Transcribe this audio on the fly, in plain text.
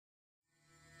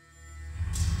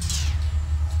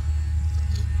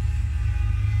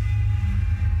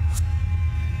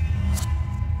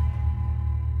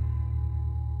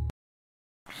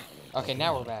Okay,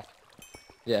 now we're back.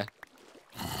 Yeah.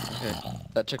 Okay.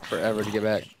 That took forever to get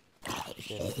back.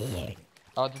 Shit.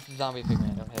 Oh, this is zombie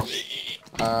pigman. Don't hit.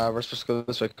 We're supposed to go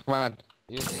this way. Come on.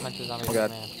 You just punch the zombie Oh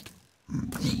god. pigman.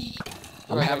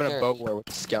 I'm Right having a there. boat war with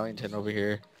Skellington over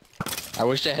here. I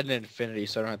wish I had an infinity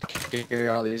so I don't have to carry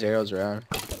all these arrows around.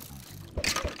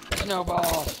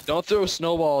 Snowball. Don't throw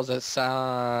snowballs at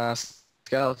skeletons.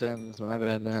 My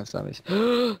bad, not zombies.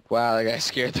 Wow, that guy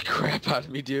scared the crap out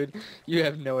of me, dude. You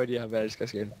have no idea how bad I just got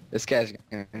scared. This guy's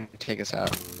gonna take us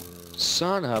out.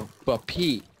 Son of a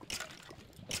Pete.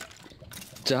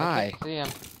 Die. See him.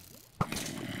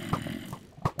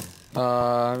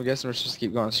 I'm guessing we're supposed to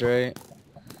keep going straight.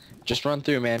 Just run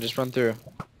through, man. Just run through.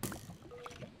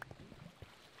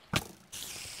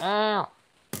 Ow.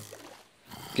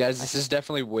 Guys, this is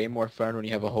definitely way more fun when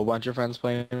you have a whole bunch of friends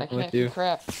playing I can't with see you.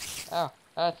 crap. Oh,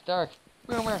 it's dark.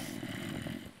 Boomer.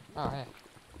 Oh, hey.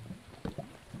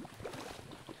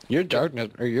 Your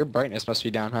darkness or your brightness must be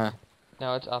down, huh?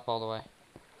 No, it's up all the way.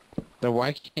 Then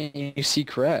why can't you see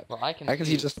crap? Well, I can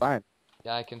see just fine.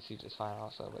 Yeah, I can see just fine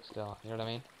also, but still. You know what I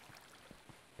mean?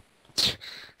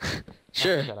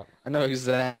 Sure. Oh, shut up. I know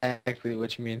exactly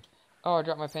what you mean. Oh, I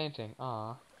dropped my painting.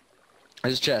 Aw.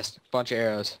 There's a chest. Bunch of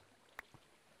arrows.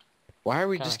 Why are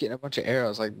we just getting a bunch of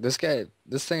arrows? Like, this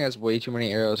thing has way too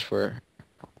many arrows for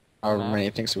however many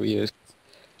things we use.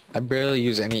 I barely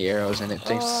use any arrows and it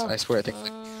thinks, I swear it thinks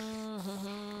like...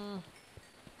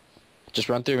 Just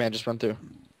run through, man. Just run through.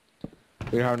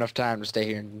 We don't have enough time to stay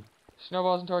here and...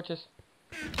 Snowballs and torches.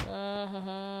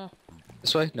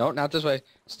 This way? No, not this way.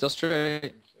 Still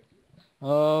straight.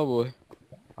 Oh, boy.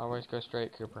 Always go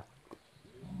straight, Cooper.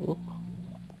 Oop.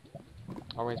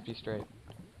 Always be straight.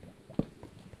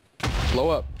 Blow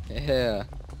up. Yeah.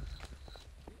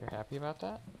 You're happy about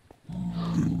that?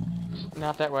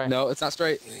 Not that way. No, it's not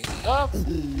straight. Oh!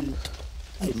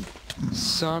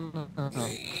 Son of...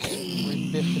 We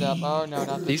biffed it up. Oh, no,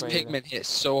 not this These way. pigmen hit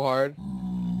so hard.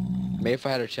 Maybe if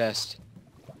I had a chest.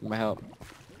 It might help.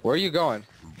 Where are you going?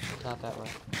 Not that way.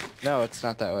 No, it's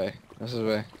not that way. This is the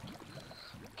way.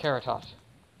 Carrot toss.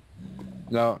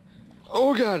 No.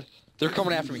 Oh god! They're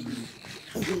coming after me.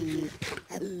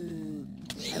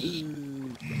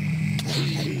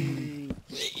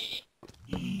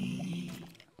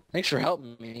 Thanks for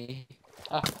helping me.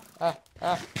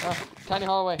 Tiny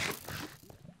hallway.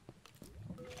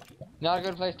 Not a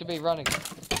good place to be running.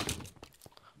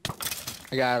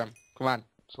 I got him. Come on.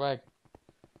 Swag.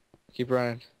 Keep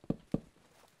running.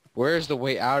 Where's the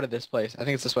way out of this place? I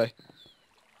think it's this way.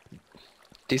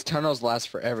 These tunnels last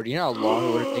forever. Do you know how long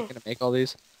it would have taken to make all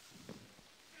these?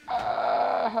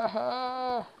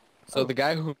 So the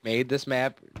guy who made this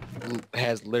map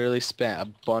has literally spent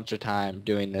a bunch of time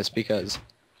doing this because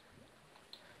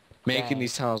making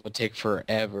these tunnels would take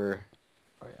forever.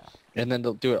 Oh yeah. And then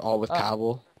they'll do it all with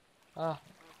cobble. I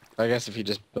guess if he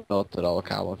just built it all with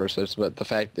cobble in the first place, but the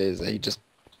fact is that he just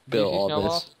built all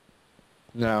this.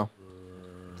 No.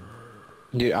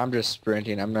 Dude, I'm just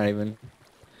sprinting. I'm not even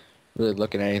really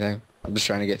looking at anything. I'm just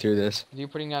trying to get through this. Are you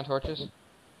putting down torches?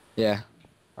 Yeah.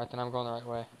 Alright, then I'm going the right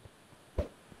way.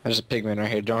 There's a pigman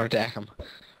right here. Don't attack him.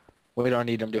 We don't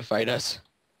need him to fight us.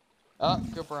 Oh,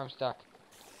 Cooper, I'm stuck.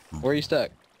 Where are you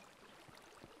stuck?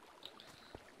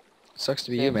 Sucks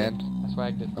to be you, man. I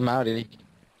swagged it. I'm outie.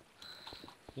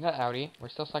 You're not outie. We're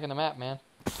still stuck in the map, man.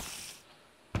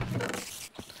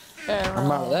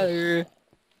 I'm out there.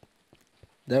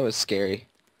 That was scary.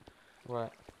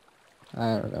 What?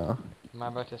 I don't know. Am I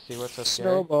about to see what's so scary?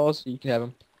 Snowballs. You can have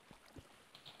them.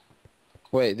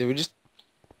 Wait, did we just...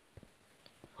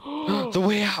 The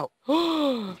way out!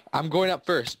 I'm going up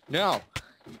first. No.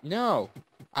 No.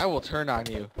 I will turn on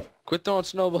you. Quit throwing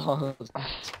snowballs.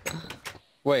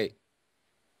 Wait.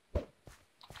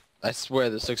 I swear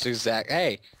this looks exact...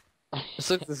 Hey! This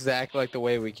looks exactly like the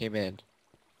way we came in.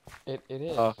 It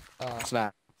is. Oh, it's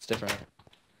not. It's different.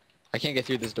 I can't get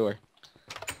through this door.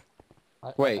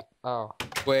 Wait. Oh.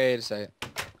 Wait a second.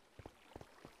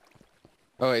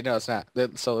 Oh wait, no, it's not.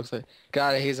 That still looks like...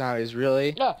 God, I hate zombies.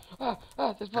 Really? There's blood on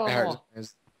the wall.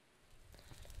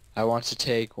 I want to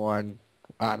take one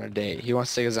on a date. He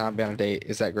wants to take a zombie on a date.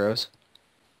 Is that gross?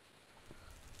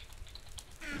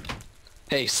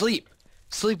 Hey, sleep!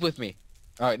 Sleep with me!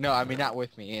 Alright, no, I mean not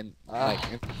with me. In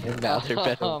the other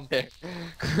bed over there.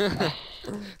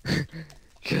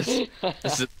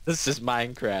 Because this is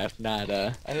Minecraft, not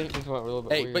I think this went a little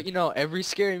bit Hey, weird. but you know, every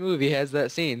scary movie has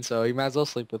that scene, so you might as well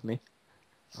sleep with me.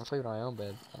 I'll sleep in my own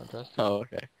bed. I don't trust you. Oh,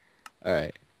 okay.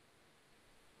 Alright.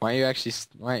 Why don't you actually...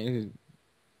 Why don't you...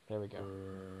 There we go.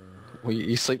 Will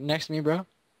you sleep next to me, bro?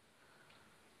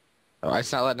 Oh,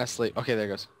 it's not letting us sleep. Okay, there it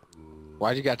goes.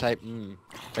 Why'd you gotta type, We're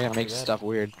gonna make stuff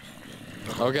weird.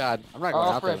 Oh god, I'm not going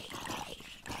out there.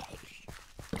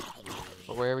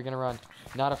 But where are we gonna run?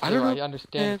 Not a I don't flu. know. I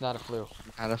understand it's not a flu.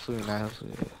 Not a flu, not a flu.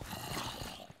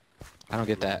 I don't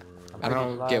get that. I'm I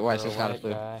don't pretty get why fly it's for a not a white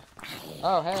flu. guy.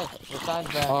 Oh, hey, the sign's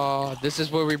back. Oh, this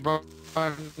is where we run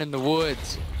in the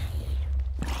woods.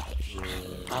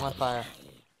 I'm on fire.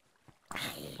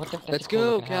 What the? That's Let's a cool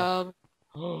go, looking house. Cal.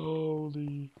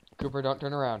 Holy. Cooper, don't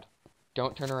turn around.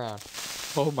 Don't turn around.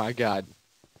 Oh my god.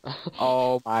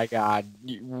 Oh my god.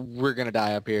 We're gonna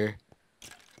die up here.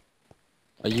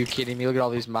 Are you kidding me? Look at all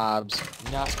these mobs.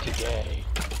 Not today.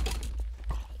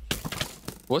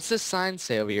 What's this sign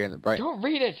say over here in the bright? Don't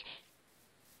read it!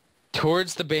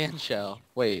 Towards the band shell.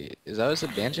 Wait, is that what's a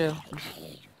band shell?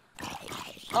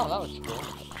 Oh, that was cool.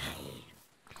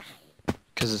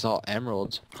 Because it's all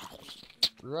emeralds.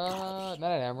 Not an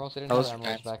emeralds. They didn't have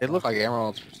emeralds back They then. look like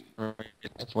emeralds.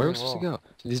 It's Where are we green supposed to wool. go?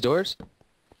 To these doors?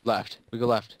 Left. We go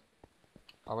left.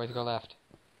 Always go left.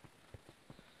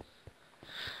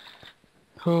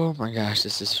 Oh my gosh,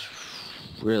 this is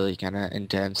really kind of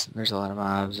intense. There's a lot of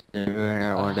mobs everywhere and I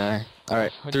don't want to die.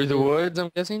 Alright, What'd through you the do? woods, I'm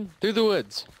guessing? Through the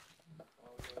woods.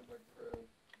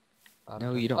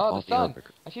 No, you don't Oh, fall the sun! through.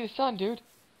 I see the sun, dude.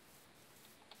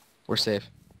 We're safe.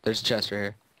 There's a chest right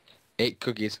here. 8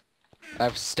 cookies. I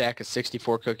have a stack of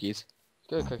 64 cookies.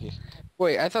 Good cookies.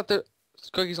 Wait, I thought the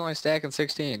cookies only stack in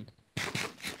 16.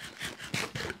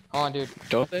 Hold on, dude.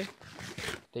 Don't they?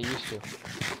 They used to.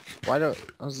 Why do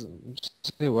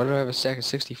why do I have a stack of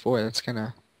 64? That's kind of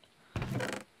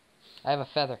I have a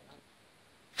feather.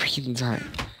 freaking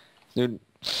time. Dude,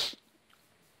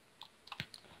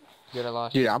 Good, I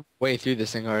lost dude, I'm way through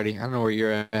this thing already. I don't know where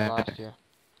you're you. I lost at. you.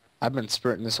 I've been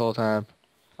sprinting this whole time.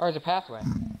 Oh, there's a pathway.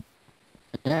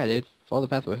 Yeah, dude. Follow the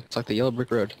pathway. It's like the yellow brick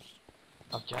road.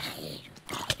 Of justice.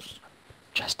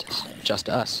 Justice. Just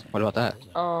us. What about that?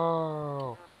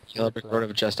 Oh. Yellow brick road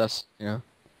of just us, you know?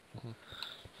 Oh,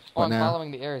 What I'm now?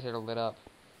 following the areas that are lit up.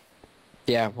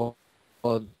 Yeah, well,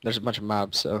 there's a bunch of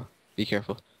mobs, so be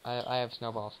careful. I have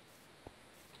snowballs.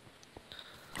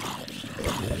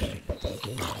 That's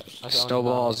the only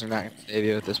Snowballs are not going to save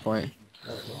you at this point.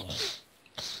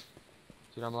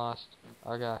 Dude, I'm lost.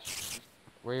 Oh gosh.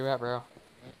 Where you at, bro?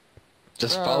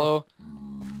 Just Bro. follow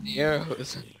the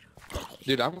arrows.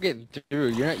 Dude, I'm getting through.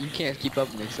 You can't keep up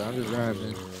with me, so I'm just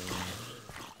running.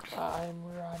 I'm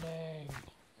running.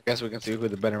 I guess we can see who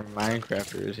the better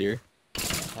Minecrafter is here.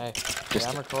 Hey, Just,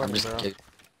 I'm recording, I'm just bro. kidding.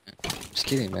 Just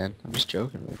kidding, man. I'm just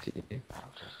joking with you. I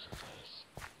don't trust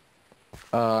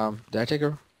your face. Did I take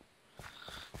a...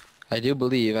 I do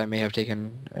believe I may have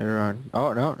taken a run.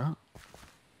 Oh, no, no.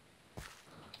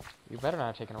 You better not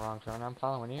have taken a wrong turn. I'm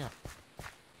following you.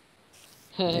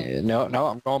 Yeah, no,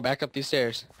 I'm going back up these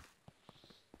stairs.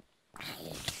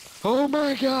 Oh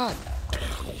my god!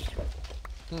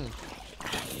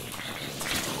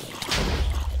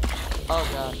 Oh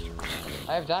gosh.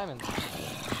 I have diamonds.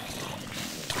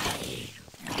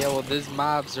 Yeah, well, these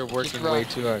mobs are working run. way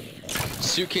too hard.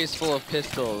 Suitcase full of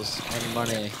pistols and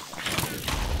money.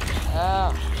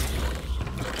 Ah.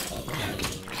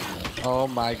 Oh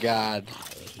my god.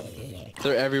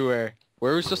 They're everywhere.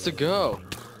 Where are we supposed to go?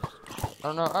 I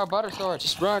don't know. Oh, butter sword.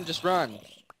 Just run, just run.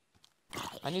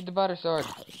 I need the butter sword.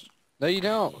 No, you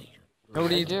don't.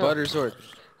 Nobody I needs do. butter sword.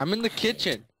 I'm in the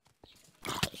kitchen.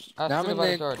 I Now see I'm the in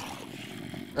butter the- sword.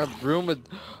 A room with...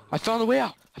 I found the way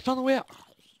out. I found the way out.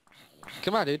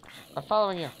 Come on, dude. I'm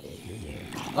following you.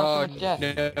 Oh, someone's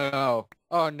dead. no.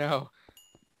 Oh, no.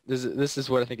 This is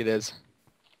what I think it is.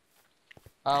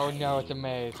 Oh no, it's a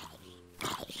maze.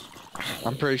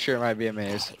 I'm pretty sure it might be a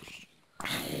maze.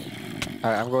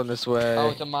 Alright, I'm going this way. Oh,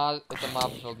 it's a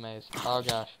mob-filled maze. Oh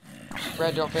gosh.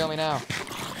 Fred, don't fail me now.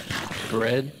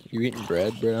 Bread? You eating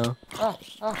bread, bro? Ah.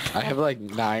 I have like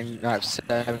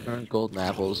 7 golden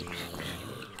apples.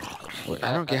 Wait,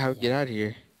 I don't get how to get out of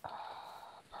here.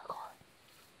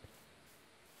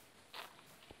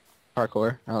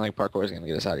 Parkour? I don't think parkour is gonna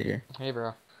get us out of here. Hey,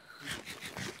 bro.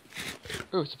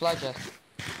 Ooh, supply chest.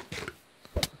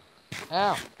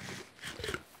 Ow.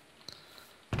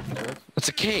 It's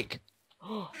a cake!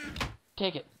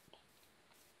 Take it.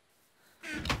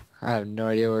 I have no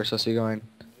idea where we're supposed to be going.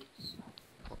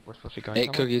 We're supposed to be going 8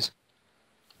 somewhere? cookies.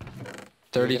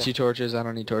 32 torches. I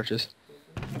don't need torches.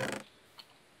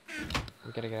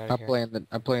 We gotta get out of here.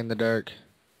 I play in the dark.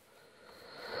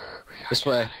 This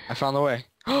way. I found the way.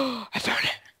 I found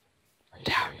it! Are you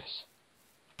Down. serious?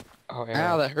 Oh, Ow,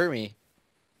 arrow. that hurt me.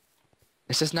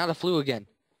 It's just not a flu again.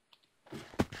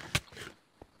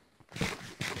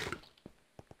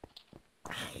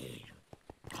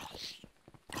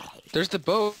 There's the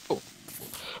boat.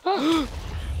 Ow.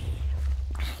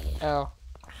 What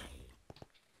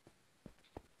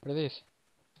are these?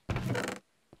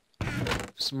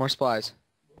 some more supplies.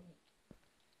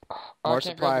 Oh, More I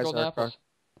can't grab the supplies. golden apples.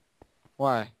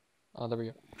 Why? Oh, there we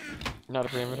go. Not a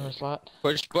free inventory slot.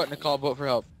 Push button to call boat for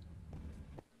help.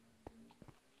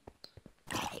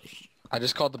 I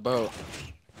just called the boat.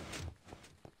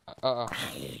 Uh-oh.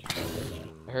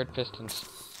 I heard pistons.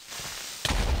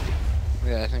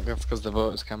 Yeah, I think that's because the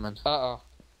boat is coming. Uh-oh.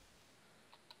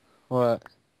 What?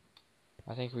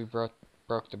 I think we broke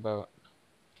the boat.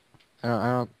 I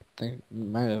don't think we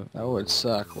might have. That would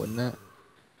suck, wouldn't it?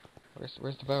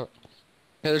 Where's the boat?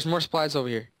 Yeah, there's more supplies over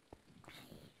here.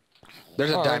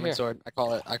 There's a right diamond here. sword. I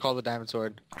call the diamond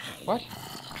sword. What?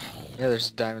 Yeah, there's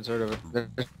a diamond sword over there.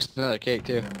 There's another cake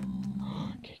too.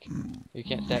 Cake. You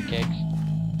can't stack cakes.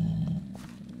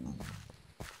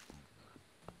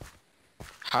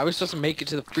 How are we supposed to make it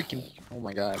to the freaking... Oh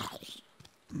my god.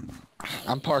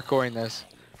 I'm parkouring this.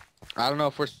 I don't know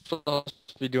if we're supposed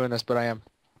to be doing this, but I am.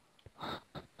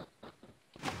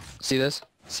 See this?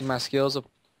 See my skills?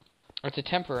 It's a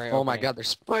temporary Oh opening. my god, there's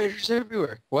spiders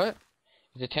everywhere. What?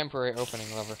 It's a temporary opening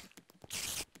lever.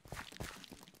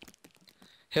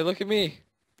 Hey, look at me.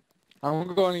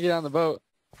 I'm going to get on the boat.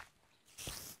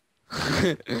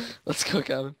 Let's go,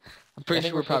 Calvin. I'm pretty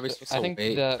sure we're probably supposed to I think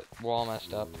wait. the wall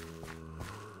messed up.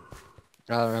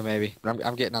 I don't know, maybe. But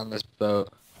I'm getting on this boat.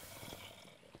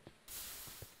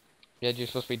 Yeah, you're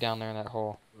supposed to be down there in that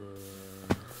hole.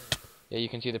 Yeah, you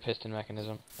can see the piston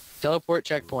mechanism. Teleport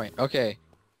checkpoint. Okay.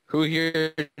 Who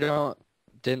here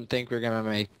didn't think we were gonna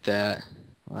make that?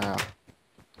 Wow.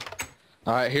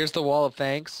 Alright, here's the wall of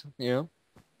thanks. You.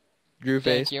 Drew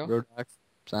Thank Face, you. Roadhog,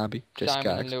 Zombie, Just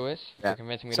Simon and Cox. Lewis Yeah, for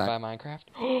convincing me Simon. to buy Minecraft.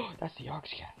 Oh, that's the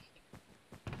Yogscast.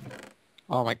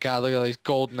 Oh my god, look at all these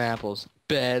golden apples.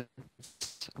 Bed.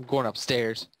 I'm going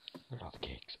upstairs. Where's all the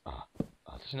cakes?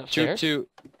 There's an Toot upstairs. toot.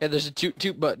 Yeah, there's a toot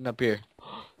toot button up here.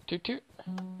 Toot toot.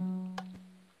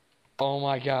 Oh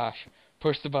my gosh.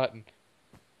 Push the button.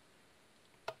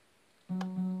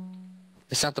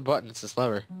 It's not the button, it's this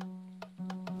lever.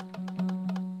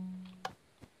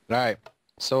 Alright.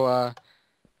 So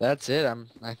that's it.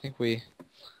 I think we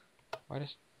What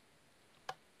is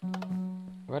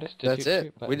the that's toot it.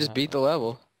 toot button We just not- beat the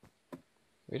level.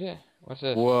 We did. What's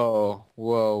this? Whoa,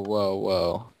 whoa, whoa,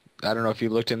 whoa. I don't know if you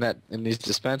looked in these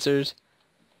dispensers,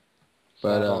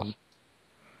 but Saddles.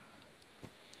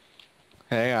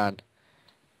 hang on.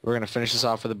 We're gonna finish this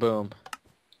off with a boom.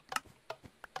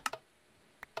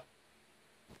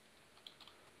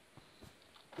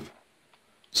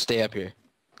 Stay up here.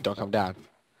 Don't come down.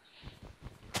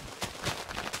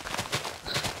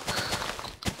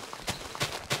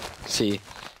 See,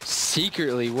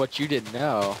 secretly what you didn't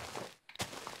know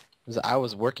is I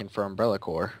was working for Umbrella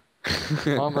Corps.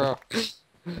 Come on, bro.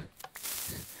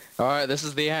 Alright, this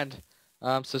is the end.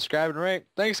 Subscribe and rate.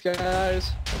 Thanks,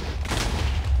 guys.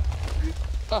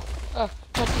 Not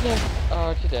today.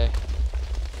 Oh, today.